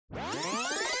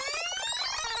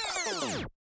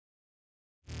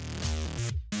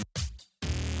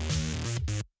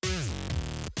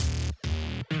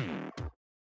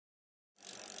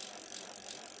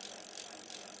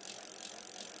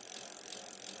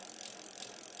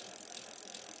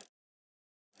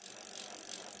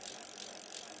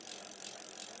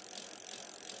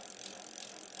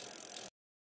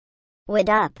What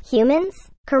up, humans?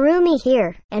 Karumi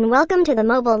here, and welcome to the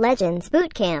Mobile Legends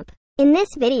Bootcamp. In this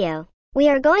video, we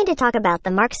are going to talk about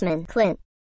the marksman, Clint.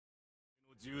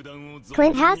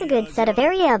 Clint has a good set of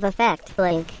area of effect,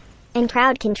 blink, and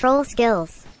crowd control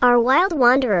skills. Our wild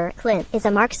wanderer, Clint, is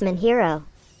a marksman hero.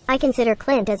 I consider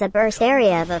Clint as a burst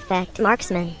area of effect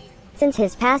marksman, since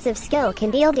his passive skill can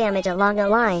deal damage along a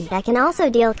line that can also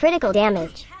deal critical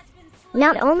damage.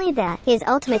 Not only that, his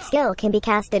ultimate skill can be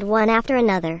casted one after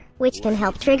another, which can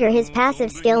help trigger his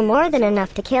passive skill more than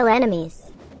enough to kill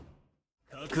enemies.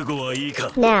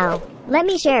 Now, let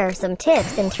me share some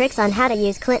tips and tricks on how to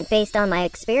use Clint based on my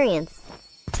experience.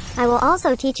 I will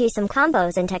also teach you some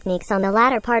combos and techniques on the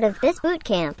latter part of this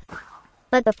bootcamp.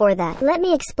 But before that, let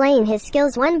me explain his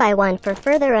skills one by one for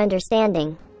further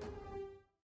understanding.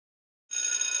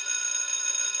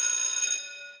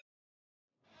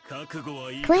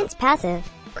 Clint's passive,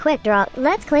 Quick Draw,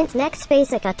 lets Clint's next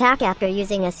basic attack after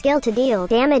using a skill to deal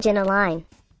damage in a line.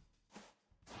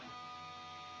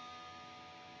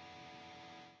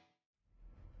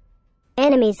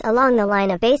 Enemies along the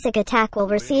line of basic attack will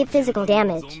receive physical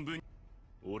damage.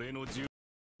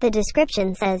 The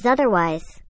description says otherwise,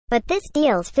 but this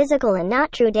deals physical and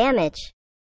not true damage.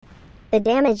 The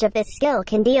damage of this skill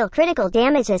can deal critical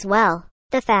damage as well.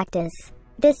 The fact is,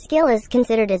 this skill is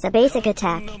considered as a basic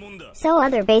attack, so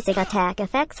other basic attack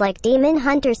effects like Demon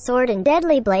Hunter's Sword and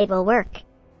Deadly Blade will work.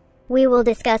 We will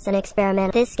discuss and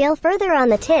experiment this skill further on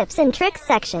the tips and tricks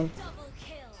section.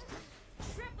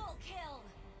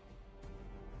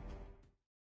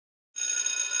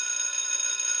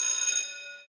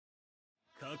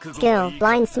 Skill,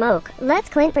 Blind Smoke, lets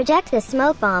Clint project the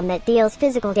smoke bomb that deals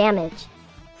physical damage.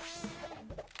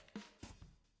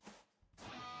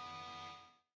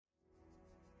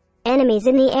 Enemies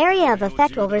in the area of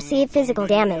effect will receive physical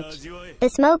damage. The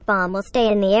smoke bomb will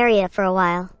stay in the area for a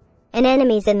while, and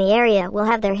enemies in the area will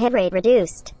have their hit rate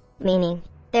reduced, meaning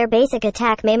their basic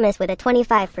attack may miss with a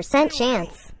 25%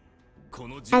 chance.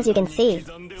 As you can see,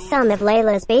 some of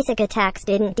Layla's basic attacks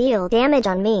didn't deal damage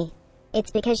on me.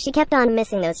 It's because she kept on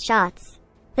missing those shots.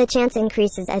 The chance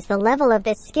increases as the level of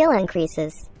this skill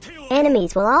increases.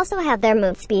 Enemies will also have their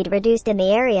move speed reduced in the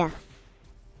area.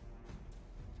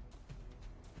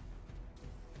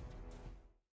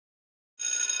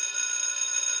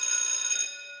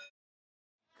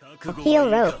 Heal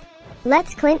Rope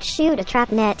lets Clint shoot a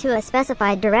trap net to a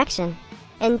specified direction,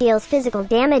 and deals physical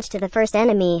damage to the first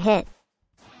enemy hit.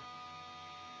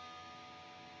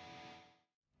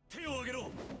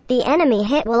 The enemy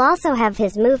hit will also have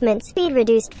his movement speed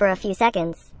reduced for a few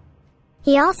seconds.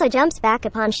 He also jumps back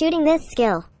upon shooting this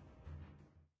skill.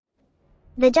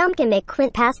 The jump can make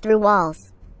Clint pass through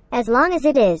walls, as long as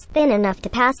it is thin enough to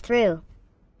pass through.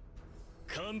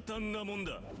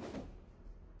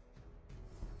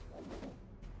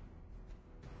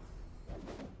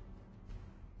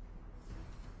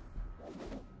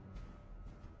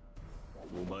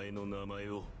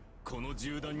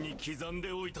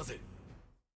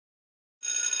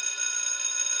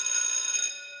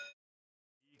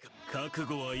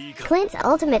 Clint's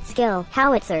ultimate skill,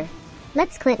 Howitzer,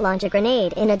 lets Clint launch a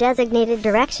grenade in a designated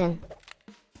direction.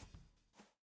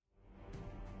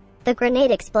 The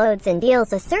grenade explodes and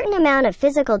deals a certain amount of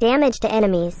physical damage to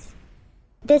enemies.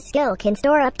 This skill can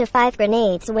store up to 5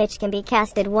 grenades which can be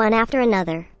casted one after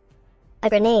another. A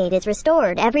grenade is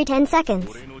restored every 10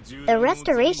 seconds. The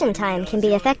restoration time can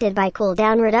be affected by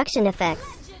cooldown reduction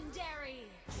effects.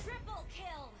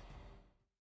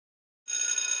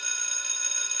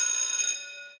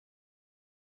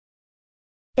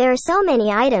 There are so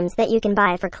many items that you can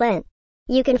buy for Clint.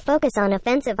 You can focus on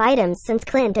offensive items since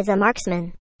Clint is a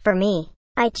marksman. For me,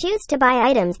 I choose to buy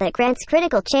items that grants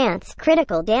critical chance,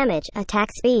 critical damage,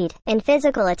 attack speed, and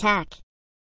physical attack.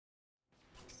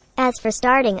 As for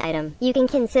starting item, you can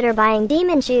consider buying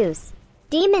Demon Shoes.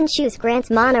 Demon Shoes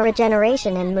grants mana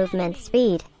regeneration and movement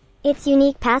speed. Its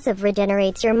unique passive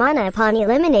regenerates your mana upon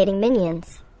eliminating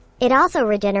minions. It also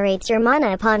regenerates your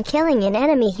mana upon killing an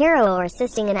enemy hero or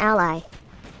assisting an ally.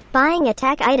 Buying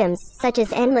attack items, such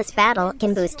as Endless Battle,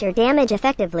 can boost your damage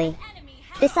effectively.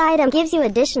 This item gives you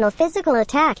additional physical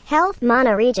attack, health,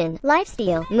 mana regen,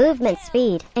 lifesteal, movement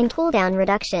speed, and cooldown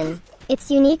reduction.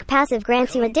 Its unique passive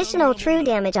grants you additional true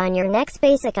damage on your next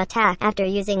basic attack after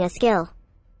using a skill.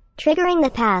 Triggering the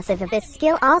passive of this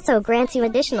skill also grants you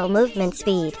additional movement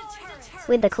speed.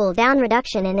 With the cooldown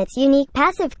reduction in its unique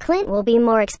passive, Clint will be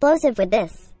more explosive with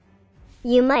this.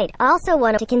 You might also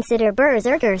want to consider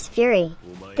Berserker's Fury.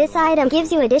 This item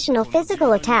gives you additional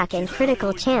physical attack and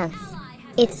critical chance.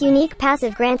 Its unique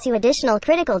passive grants you additional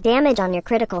critical damage on your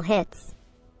critical hits.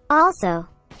 Also,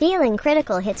 dealing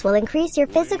critical hits will increase your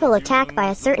physical attack by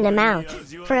a certain amount,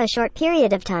 for a short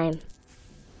period of time.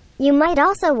 You might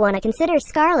also want to consider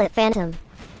Scarlet Phantom.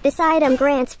 This item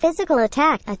grants physical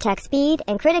attack speed,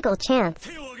 and critical chance.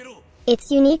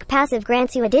 Its unique passive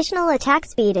grants you additional attack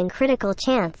speed and critical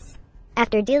chance.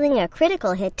 After dealing a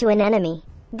critical hit to an enemy,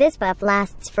 this buff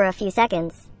lasts for a few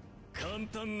seconds.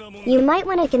 You might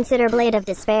want to consider Blade of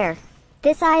Despair.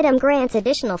 This item grants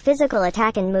additional physical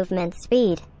attack and movement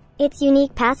speed. Its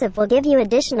unique passive will give you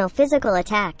additional physical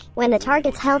attack when the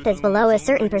target's health is below a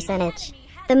certain percentage.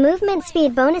 The movement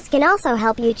speed bonus can also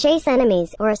help you chase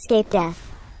enemies or escape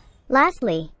death.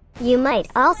 Lastly, you might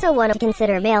also want to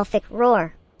consider Mythic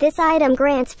Roar. This item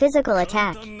grants physical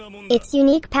attack. Its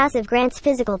unique passive grants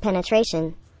physical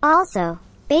penetration. Also,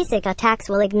 basic attacks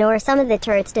will ignore some of the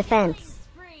turret's defense.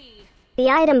 The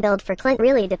item build for Clint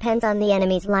really depends on the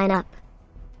enemy's lineup.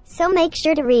 So make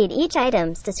sure to read each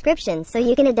item's description so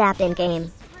you can adapt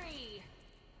in-game.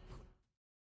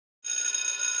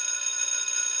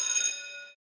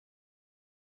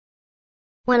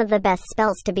 One of the best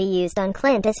spells to be used on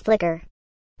Clint is Flicker.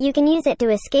 You can use it to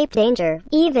escape danger,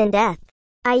 even death.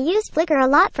 I use Flicker a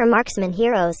lot for marksman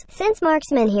heroes, since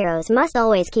marksman heroes must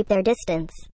always keep their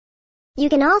distance. You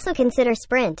can also consider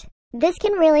Sprint. This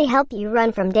can really help you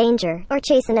run from danger or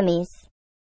chase enemies.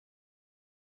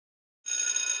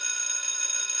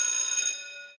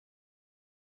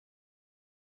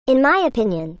 In my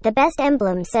opinion, the best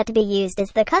emblem set to be used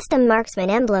is the Custom Marksman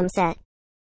Emblem set.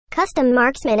 Custom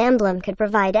Marksman Emblem could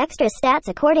provide extra stats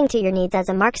according to your needs as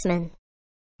a marksman.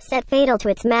 Set Fatal to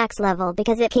its max level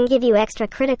because it can give you extra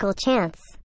critical chance.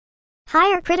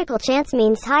 Higher critical chance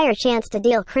means higher chance to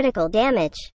deal critical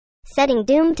damage. Setting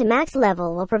Doom to max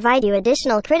level will provide you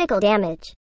additional critical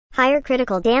damage. Higher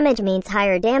critical damage means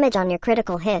higher damage on your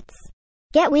critical hits.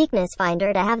 Get Weakness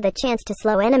Finder to have the chance to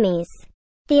slow enemies.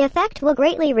 The effect will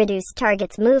greatly reduce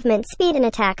target's movement speed and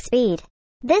attack speed.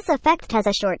 This effect has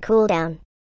a short cooldown.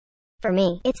 For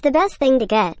me, it's the best thing to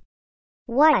get.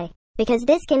 Why? Because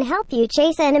this can help you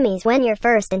chase enemies when your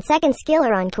first and second skill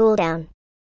are on cooldown.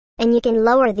 And you can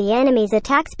lower the enemy's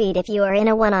attack speed if you are in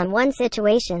a one-on-one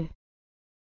situation.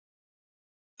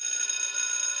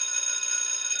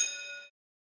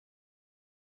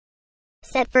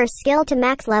 Set first skill to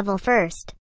max level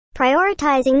first.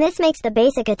 Prioritizing this makes the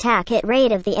basic attack hit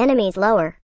rate of the enemies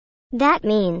lower. That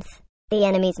means, the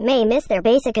enemies may miss their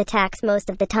basic attacks most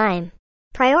of the time.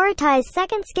 Prioritize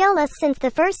second skill less since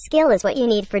the first skill is what you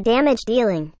need for damage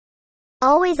dealing.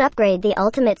 Always upgrade the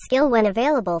ultimate skill when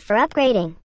available for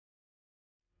upgrading.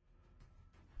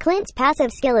 Clint's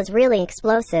passive skill is really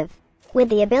explosive. With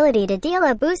the ability to deal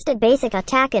a boosted basic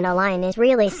attack in a line is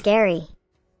really scary.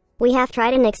 We have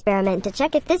tried an experiment to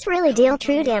check if this really deals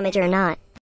true damage or not.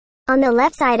 On the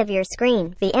left side of your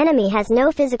screen, the enemy has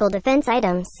no physical defense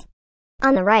items.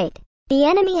 On the right, the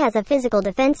enemy has a physical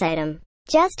defense item.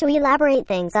 Just to elaborate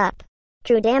things up,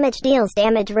 true damage deals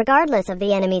damage regardless of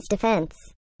the enemy's defense.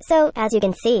 So, as you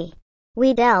can see,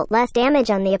 we dealt less damage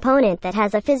on the opponent that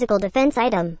has a physical defense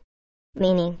item.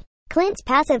 Meaning, Clint's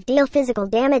passive deal physical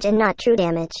damage and not true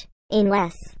damage.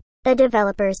 Unless, the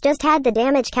developers just had the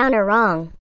damage counter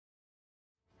wrong.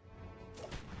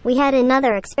 We had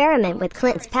another experiment with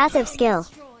Clint's passive skill.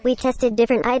 We tested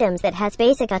different items that has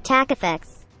basic attack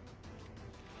effects.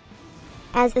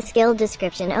 As the skill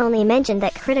description only mentioned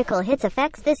that critical hits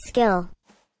affects this skill.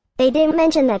 They didn't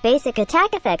mention that basic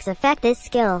attack effects affect this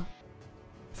skill.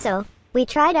 So, we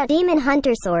tried out Demon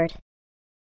Hunter Sword.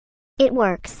 It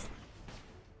works.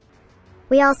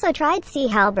 We also tried Sea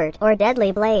Halberd or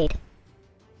Deadly Blade.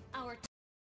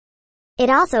 It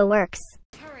also works.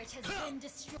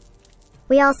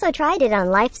 We also tried it on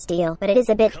Lifesteal, but it is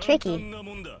a bit tricky.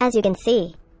 As you can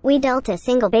see, we dealt a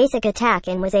single basic attack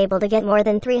and was able to get more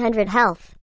than 300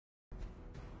 health.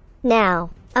 Now,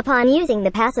 upon using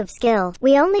the passive skill,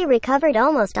 we only recovered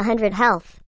almost 100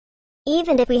 health.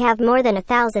 Even if we have more than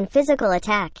 1,000 physical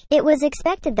attack, it was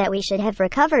expected that we should have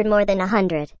recovered more than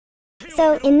 100.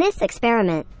 So, in this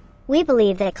experiment, we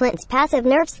believe that Clint's passive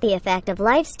nerfs the effect of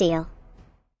Lifesteal.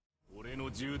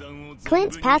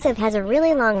 Clint's passive has a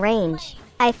really long range.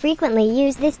 I frequently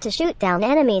use this to shoot down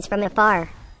enemies from afar.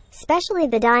 Especially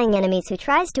the dying enemies who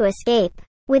tries to escape.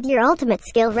 With your ultimate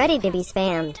skill ready to be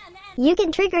spammed, you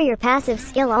can trigger your passive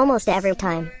skill almost every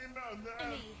time.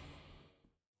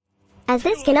 as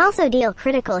this can also deal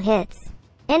critical hits.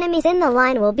 Enemies in the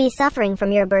line will be suffering from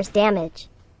your burst damage.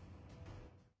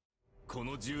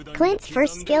 Clint's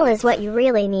first skill is what you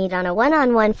really need on a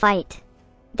one-on-one fight.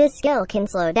 This skill can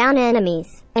slow down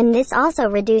enemies, and this also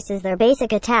reduces their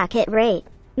basic attack hit rate,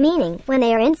 meaning, when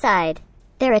they are inside,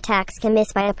 their attacks can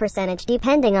miss by a percentage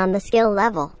depending on the skill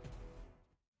level.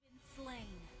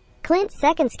 Clint's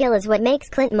second skill is what makes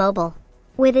Clint mobile,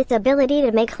 with its ability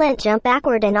to make Clint jump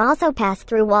backward and also pass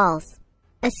through walls.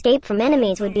 Escape from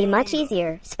enemies would be much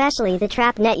easier, especially the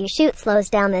trap net you shoot slows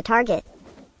down the target.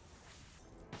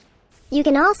 You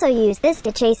can also use this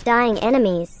to chase dying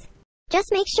enemies.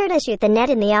 Just make sure to shoot the net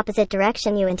in the opposite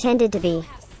direction you intended to be.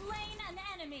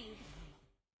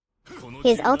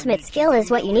 His ultimate skill is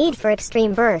what you need for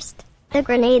extreme burst. The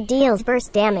grenade deals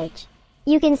burst damage.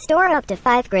 You can store up to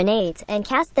 5 grenades and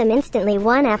cast them instantly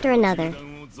one after another.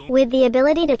 With the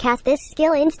ability to cast this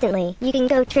skill instantly, you can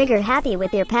go trigger happy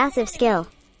with your passive skill.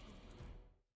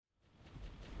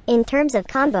 In terms of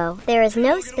combo, there is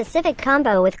no specific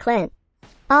combo with Clint.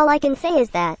 All I can say is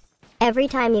that, every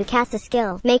time you cast a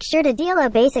skill, make sure to deal a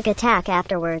basic attack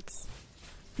afterwards.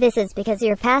 This is because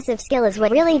your passive skill is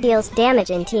what really deals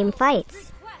damage in team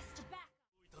fights.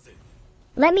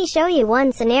 Let me show you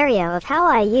one scenario of how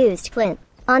I used Clint.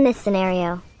 On this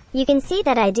scenario, you can see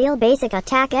that I deal basic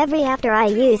attack every after I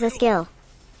use a skill.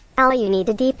 All you need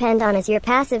to depend on is your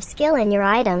passive skill and your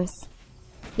items.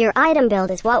 Your item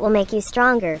build is what will make you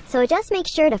stronger, so just make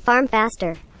sure to farm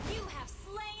faster.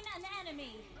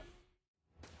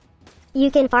 You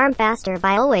can farm faster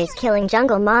by always killing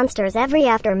jungle monsters every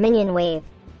after minion wave.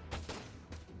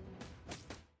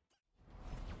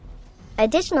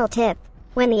 Additional tip: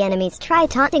 when the enemies try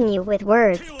taunting you with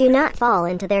words, do not fall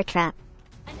into their trap.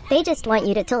 They just want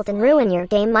you to tilt and ruin your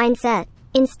game mindset.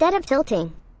 Instead of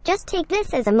tilting, just take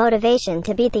this as a motivation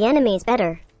to beat the enemies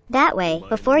better. That way,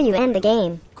 before you end the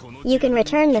game, you can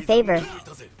return the favor.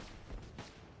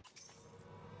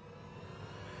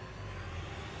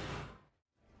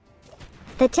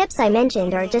 The tips I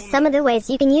mentioned are just some of the ways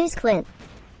you can use Clint.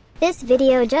 This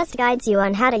video just guides you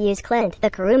on how to use Clint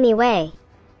the Kurumi way.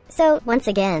 So, once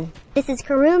again, this is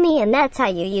Kurumi and that's how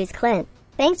you use Clint.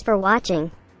 Thanks for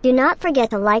watching. Do not forget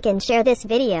to like and share this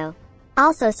video.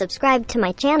 Also subscribe to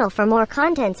my channel for more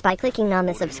contents by clicking on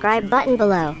the subscribe button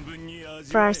below.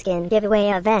 For our skin giveaway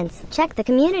events, check the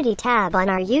community tab on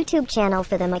our YouTube channel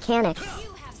for the mechanics.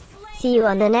 See you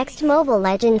on the next Mobile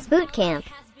Legends Bootcamp.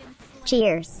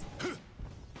 Cheers.